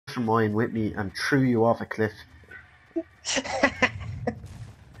of mine with me and threw you off a cliff.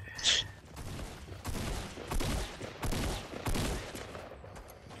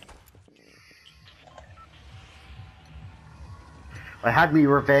 I had me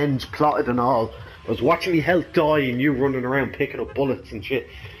revenge plotted and all. I was watching me health die and you running around picking up bullets and shit.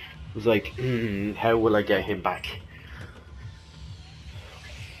 I was like, how will I get him back?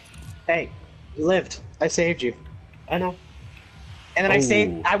 Hey, you lived. I saved you. I know. And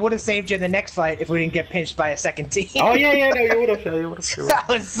then I would have saved you in the next fight if we didn't get pinched by a second team. Oh yeah, no, you would have. I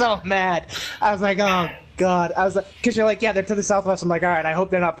was so mad. I was like, oh god. I was like, because you're like, yeah, they're to the southwest. I'm like, all right, I hope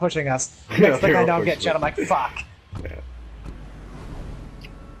they're not pushing us. Next thing I don't get shot. I'm like, fuck. Yeah.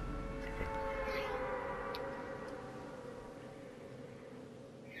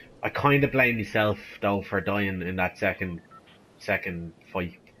 I kind of blame myself though for dying in that second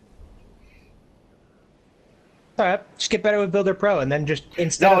fight. Alright, just get better with Builder Pro, and then just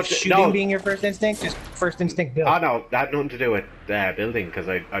instead of shooting being your first instinct, just first instinct build. Oh no, that had nothing to do with building, because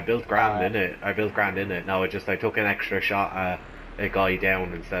I built grand in it. I built grand in it. No, I took an extra shot at a guy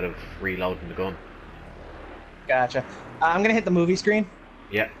down instead of reloading the gun. Gotcha. I'm gonna hit the movie screen.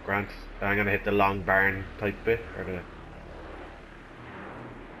 Yeah, grand. I'm gonna hit the long barn type bit, or the...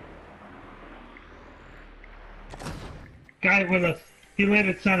 Guy with us. He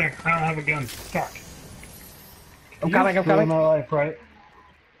landed center. I don't have a gun. Fuck. I'm coming. My life, right?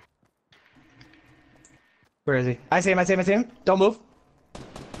 Where is he? I see him. Don't move.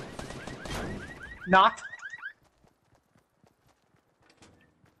 Knocked.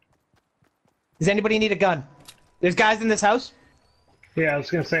 Does anybody need a gun? There's guys in this house. Yeah, I was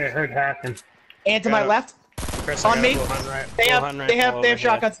gonna say I heard hacking. And to my left. Chris, on me. They have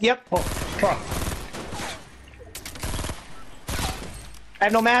shotguns. Yep. Oh, fuck. I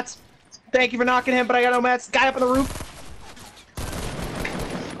have no mats. Thank you for knocking him, but I got no mats. Guy up on the roof.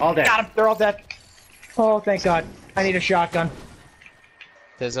 All dead. Got him. They're all dead. Oh, thank God. I need a shotgun.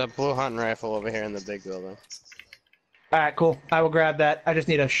 There's a blue hunting rifle over here in the big building. Alright, cool. I will grab that. I just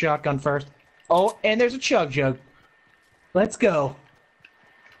need a shotgun first. Oh, and there's a chug jug. Let's go.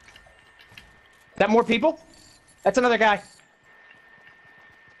 That more people? That's another guy.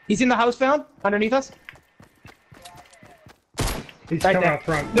 He's in the house found underneath us. He's right coming there. out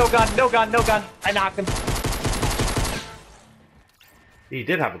front. No gun. I knocked him. He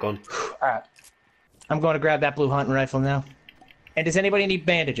did have a gun. Alright. I'm going to grab that blue hunting rifle now. And does anybody need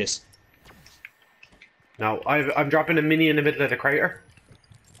bandages? No, I'm dropping a mini in the middle of the crater.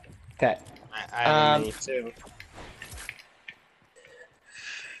 Okay. I have a mini too.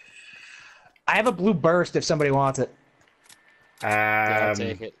 I have a blue burst if somebody wants it. Yeah, I'll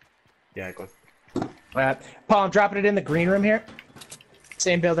take it. Yeah, go on. Alright. Paul, I'm dropping it in the green room here.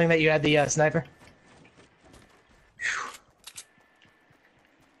 Same building that you had the sniper.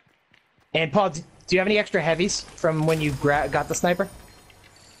 And Paul, do you have any extra heavies from when you got the sniper?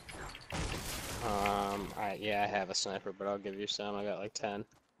 Yeah, I have a sniper, but I'll give you some. I got like 10.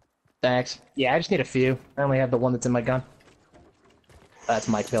 Thanks. Yeah, I just need a few. I only have the one that's in my gun. That's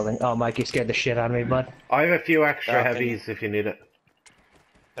Mike building. Oh, Mike, you scared the shit out of me, bud. I have a few extra heavies if you need it.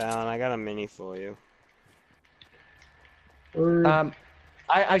 Fallon, I got a mini for you.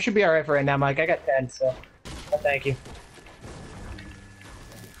 I should be alright for right now, Mike. I got 10, so thank you.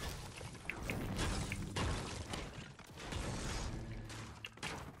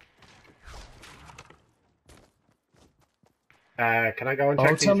 Can I go and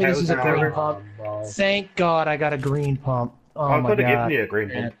check tell these me this houses is a green now? pump. Thank God I got a green pump. Oh I my could God. have given you a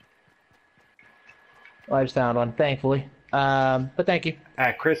green pump. Well, I just found one, thankfully. But thank you.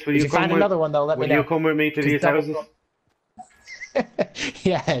 Chris, will If you you come find with, another one, though, let me know. Will you come with me to these houses?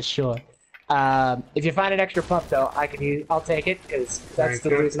 Yeah, sure. If you find an extra pump, though, I'll take it, because that's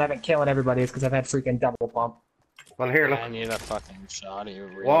the reason I've been killing everybody, is because I've had freaking double pump. Well, here, look. I need a fucking shot of you.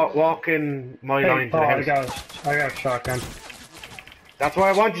 Really Walk in my line to the house. I got a shotgun. That's why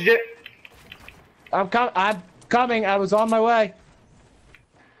I wanted you. I'm coming. I was on my way.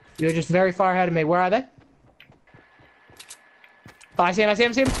 You're just very far ahead of me. Where are they? Oh, I see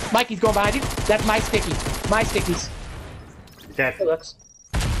him. Mikey's going behind you. That's my sticky. My stickies. Dead. It looks.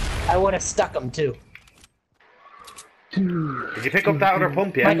 I would have stuck them too. Did you pick up that other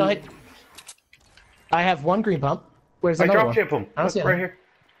pump yet? Mike, I have one green pump. Where's I another dropped one? you a pump. I don't see it. Right here.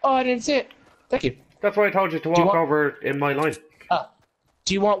 Oh, I didn't see it. Thank you. That's why I told you to walk over in my line.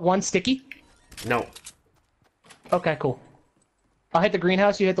 Do you want one sticky? No. Okay, cool. I'll hit the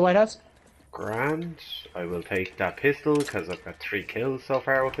greenhouse, you hit the White House? Grand. I will take that pistol, because I've got 3 kills so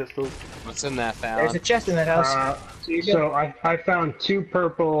far with pistols. What's in that, Fallon? There's a chest in that house. So I found 2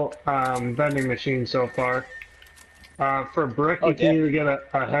 purple vending machines so far. For brick, Oh, you can damn. either get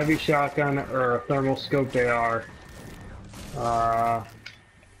a heavy shotgun or a thermal scoped AR.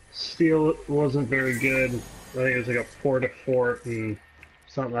 Steel wasn't very good. I think it was like a fort and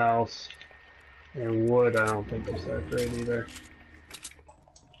something else. And wood, I don't think was that great either.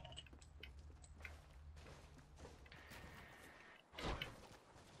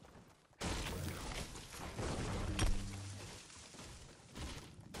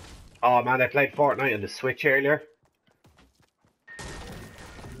 Oh man, I played Fortnite on the Switch earlier.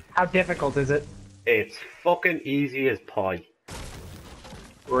 How difficult is it? It's fucking easy as pie.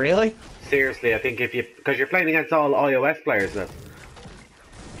 Really? Seriously, I think because you're playing against all iOS players now,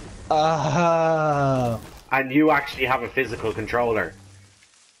 Oh. and you actually have a physical controller.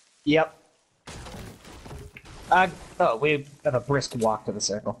 Yep. Oh, we have a brisk walk to the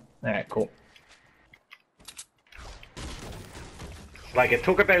circle. Alright, cool. Like, it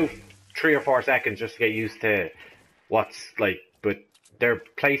took about 3 or 4 seconds just to get used to what's like, but they're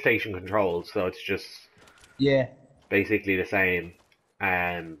PlayStation controls, so it's just Yeah. basically the same.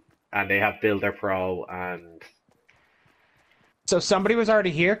 And they have Builder Pro, and So somebody was already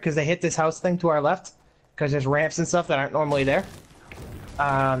here because they hit this house thing to our left because there's ramps and stuff that aren't normally there.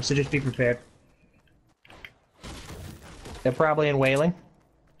 So just be prepared. They're probably in whaling.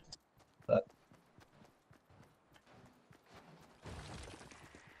 But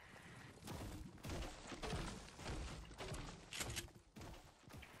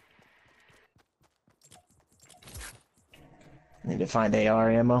need to find AR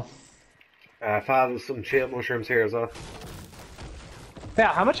ammo. found some shield mushrooms here as well.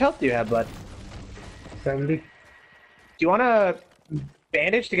 Yeah, how much health do you have, bud? 70? Do you want a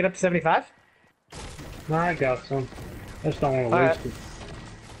bandage to get up to 75? No, I got some. I just don't want to Alright. waste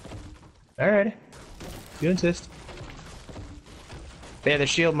it. Alright. You insist. Yeah, there's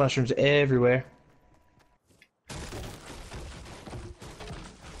shield mushrooms everywhere.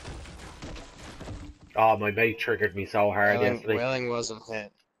 Oh, my mate triggered me so hard yesterday. Whaling wasn't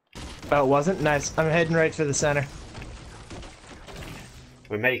hit. Oh, it wasn't? Nice. I'm heading right for the center.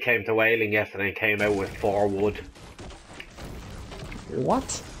 My mate came to whaling yesterday and came out with 4 wood.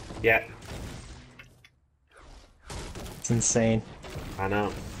 What? Yeah, It's insane. I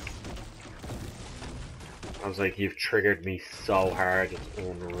know. I was like, you've triggered me so hard, it's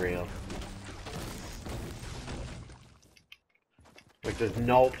unreal. Like, there's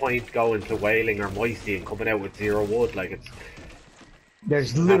no point going to whaling or moisty and coming out with 0 wood. Like, it's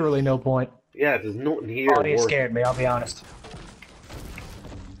There's literally no point. yeah, there's nothing here Audio worth. scared me, I'll be honest.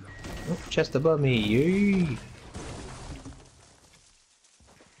 Oh, chest above me. Yay.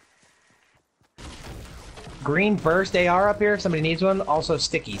 Green burst AR up here. If somebody needs one. Also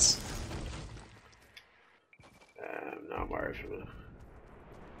stickies. Not worried for that.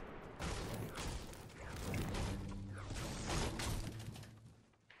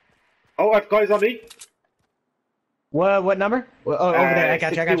 Oh, I've guys on me. What number? Oh, over there. I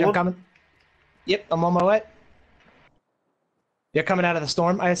got you. I'm 61. coming. Yep, I'm on my way. You're coming out of the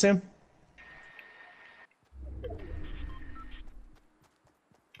storm, I assume?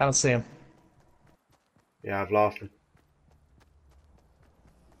 I don't see him. Yeah, I've lost him.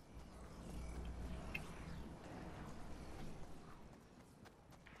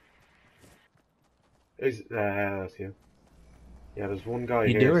 That's you. Yeah, there's one guy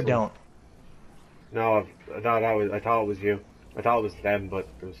You here. do or so- don't? No, I thought it was you. I thought it was them, but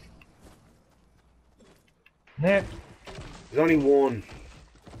there's Yeah. only one.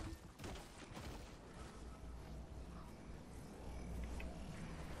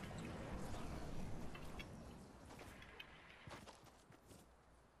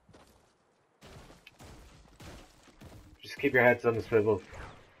 Just keep your heads on the swivel.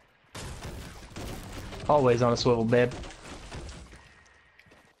 Always on a swivel, babe.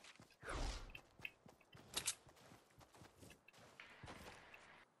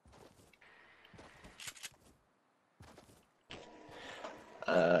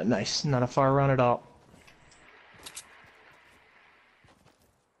 Nice. Not a far run at all.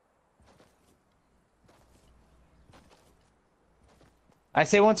 I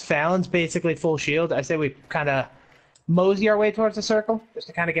say once Fallon's basically full shield, I say we kind of mosey our way towards the circle, just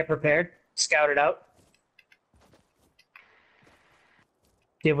to kind of get prepared, scout it out.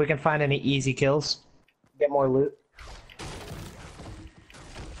 See if we can find any easy kills, get more loot.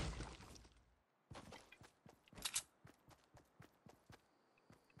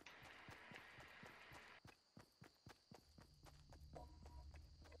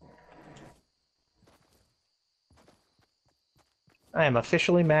 I am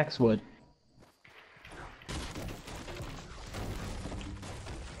officially max wood.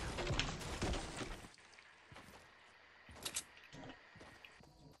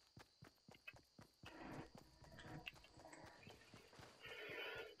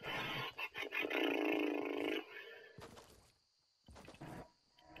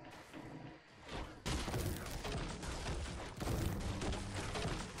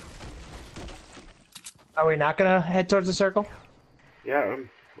 Are we not gonna head towards the circle? Yeah,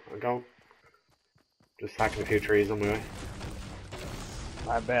 I'm going. Just hacking a few trees on my way.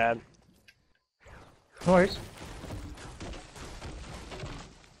 My bad. No worries.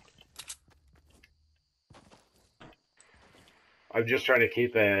 I'm just trying to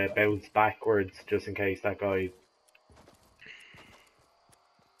keep a bounce backwards just in case that guy.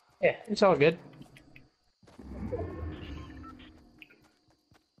 Yeah, it's all good.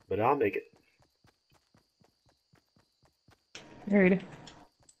 But I'll make it. There you go.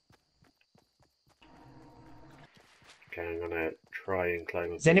 Okay, I'm gonna try and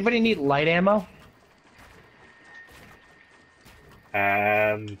climb up. Does anybody need light ammo?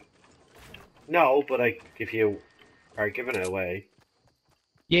 No, but if you are giving it away,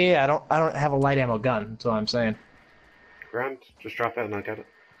 Yeah, I don't have a light ammo gun. That's what I'm saying. grand, just drop it and I'll get it.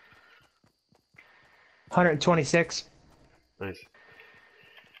 126. Nice.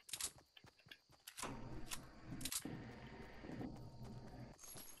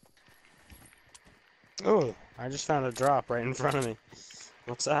 Oh, I just found a drop right in front of me.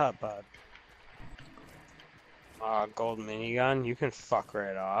 What's up, bud? Gold minigun. You can fuck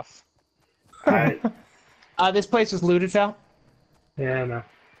right off. This place was looted, Fal. Yeah,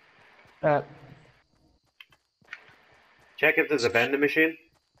 no. Check if there's a vending machine.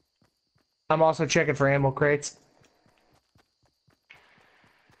 I'm also checking for ammo crates.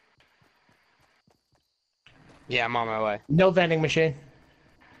 Yeah, I'm on my way. No vending machine.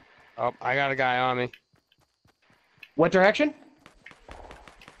 Oh, I got a guy on me. What direction?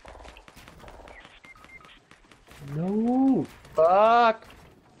 No. Fuck.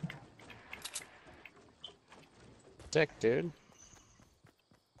 Dick, dude.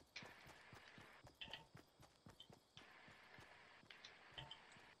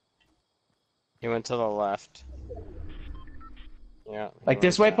 He went to the left. Yeah. Like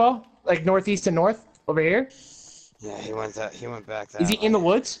this way, Paul? Like northeast and north? Over here? Yeah, he went back that Is he way. in the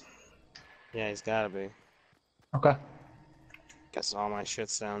woods? Yeah, he's gotta be. Okay. Guess all my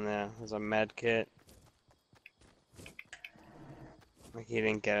shit's down there. There's a med kit. Like he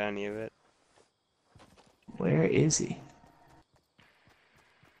didn't get any of it. Where is he?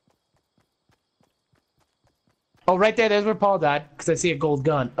 Oh, right there. There's where Paul died, because I see a gold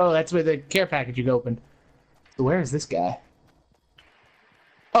gun. Oh, that's where the care package you opened. So where is this guy?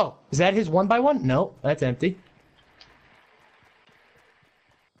 Oh, is that his 1x1? No, that's empty.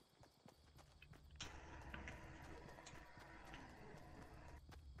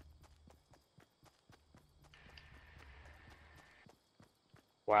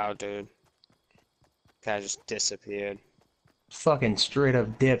 Wow, dude. Guy just disappeared. Fucking straight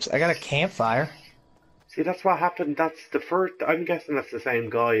up dips. I got a campfire. See, that's what happened. That's the first. I'm guessing that's the same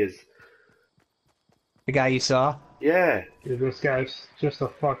guy as. The guy you saw? Yeah. Dude, this guy's just a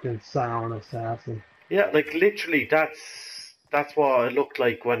fucking silent assassin. Yeah, like literally, that's what it looked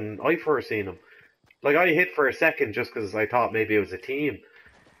like when I first seen him. Like I hit for a second just because I thought maybe it was a team.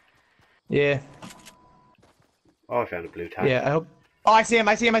 Yeah. Oh, I found a blue tag. Yeah, I hope. Oh, I see him.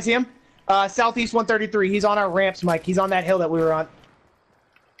 I see him. I see him. Southeast 133. He's on our ramps, Mike. He's on that hill that we were on.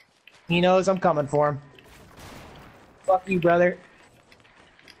 He knows I'm coming for him. Fuck you, brother.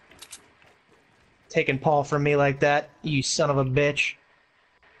 Taking Paul from me like that, you son of a bitch.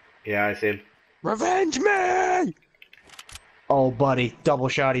 Yeah, I see him. Revenge me! Oh, buddy. Double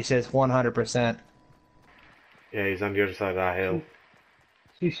shot, he says 100%. Yeah, he's on the other side of that hill.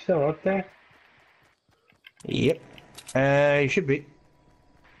 He's still up there? Yep. He should be.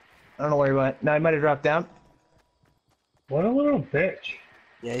 I don't know where he went. No, he might have dropped down. What a little bitch.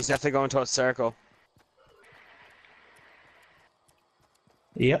 Yeah, he's definitely going to a circle.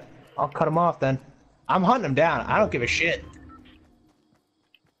 Yep. I'll cut him off then. I'm hunting him down. I don't give a shit.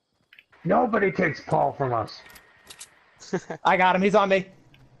 Nobody takes Paul from us. I got him. He's on me.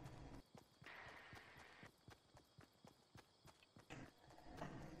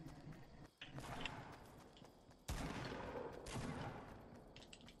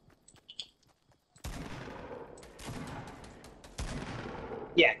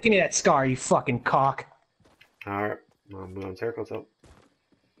 Yeah, give me that scar, you fucking cock. Alright, I'm moving circles up.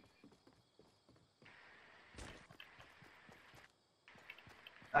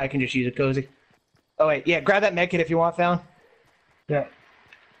 I can just use a cozy. Oh wait, yeah, grab that medkit if you want, Fallon. Yeah.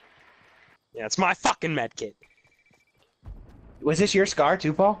 Yeah, it's my fucking medkit. Was this your scar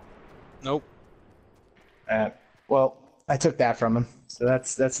too, Paul? Nope. Well, I took that from him, so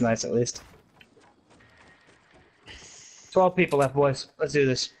that's nice at least. 12 people left, boys. Let's do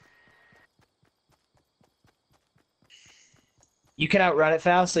this. You can outrun it,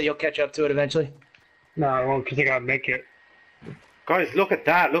 Fal, so you'll catch up to it eventually. No, I won't, because I gotta make it. Guys, look at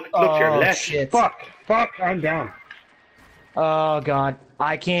that. Look to your left. Shit. Fuck, I'm down. Oh god,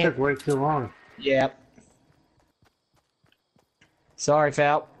 I It can't. took way too long. Yep. Sorry,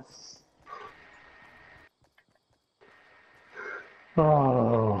 Fal.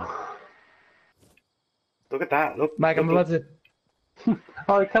 Oh. Look at that. Look. Mike, I'm about to.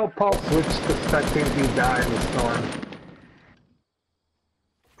 I like how Paul switched to spectating me die in the storm.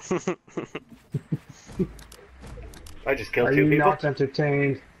 I just killed Are two you people. not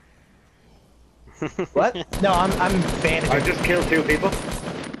entertained? What? No, I'm bandaging. I just killed two people.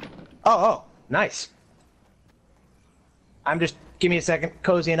 Oh, nice. I'm just. Give me a second.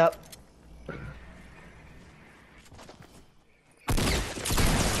 Cozying up.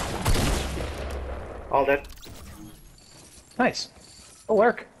 All dead. Nice. It'll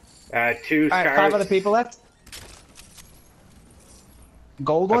work. Two All right, scars. 5 other people left.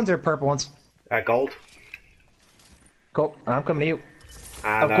 Gold ones or purple ones? Gold. Cool. I'm coming to you.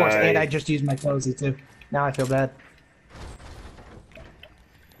 And, Of course, and I just used my cozy too. Now I feel bad.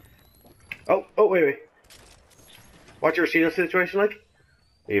 Oh, wait. What's your shield situation like?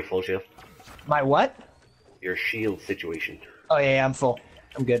 Are you full shield? My what? Your shield situation. Oh yeah, I'm full.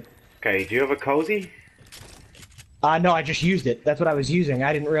 I'm good. Okay, do you have a cozy? No, I just used it. That's what I was using.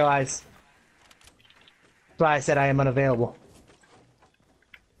 I didn't realize. That's why I said I am unavailable.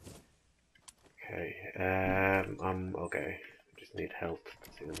 Okay, I'm okay. Just need health.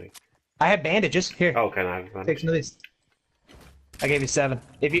 That's the only thing. I have bandages. Here, Oh, can I have take some of these. I gave you 7.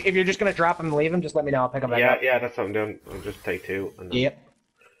 If you're just gonna drop them and leave them, just let me know. I'll pick them back up. Yeah, that's what I'm doing. I'll just take 2. And then... Yep.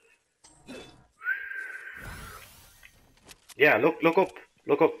 Yeah, look up.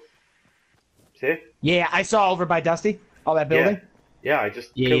 See? Yeah, I saw over by Dusty. All that building. Yeah, I just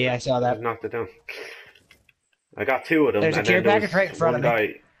Yeah, killed I saw that. just knocked it down. I got 2 of them. There's a and care then there package was right in front of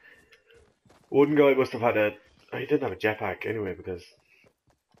me. One guy must have had a... Oh, he didn't have a jetpack anyway because...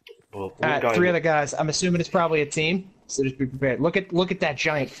 Well, one guy... 3 other guys. I'm assuming it's probably a team, so just be prepared. Look at that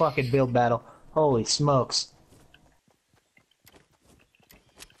giant fucking build battle. Holy smokes.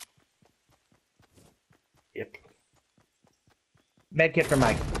 Yep. Medkit for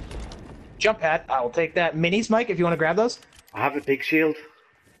Mike. Jump pad. I will take that. Minis, Mike, if you want to grab those. I have a big shield.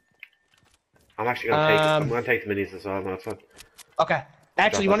 I'm actually gonna take. I'm Um, gonna take the minis as well. No, it's fine. Okay.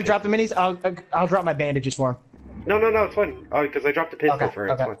 Actually, you want to drop the minis? I'll drop my bandages for him. No, it's fine. Oh, because I dropped the pistol for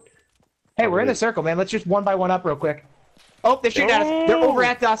it. It's fine. Hey, we're in the circle, man. Let's just one by one up real quick. Oh, they're shooting at us. They're over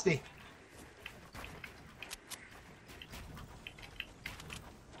at Dusty.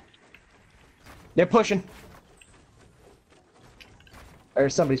 They're pushing. Or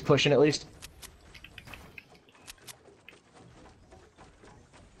somebody's pushing at least.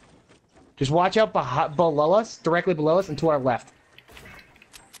 Just watch out below us, directly below us, and to our left.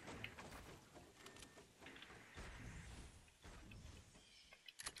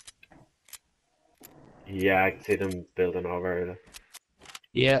 Yeah, I can see them building over there.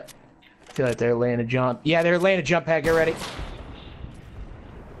 Yeah. I feel like they're laying a jump. Yeah, they're laying a jump pad. Get ready.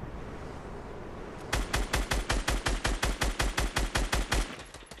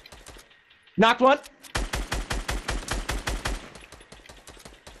 Knocked one.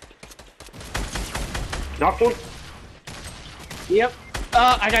 Knocked one. Yep.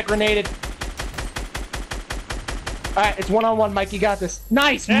 I got grenaded. Alright, it's 1-on-1, Mike. You got this.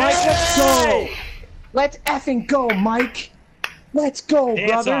 Nice, Mike. Let's go. Let's effing go, Mike. Let's go,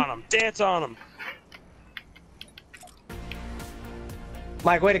 brother. Dance on him.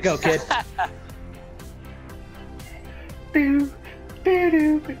 Mike, way to go, kid.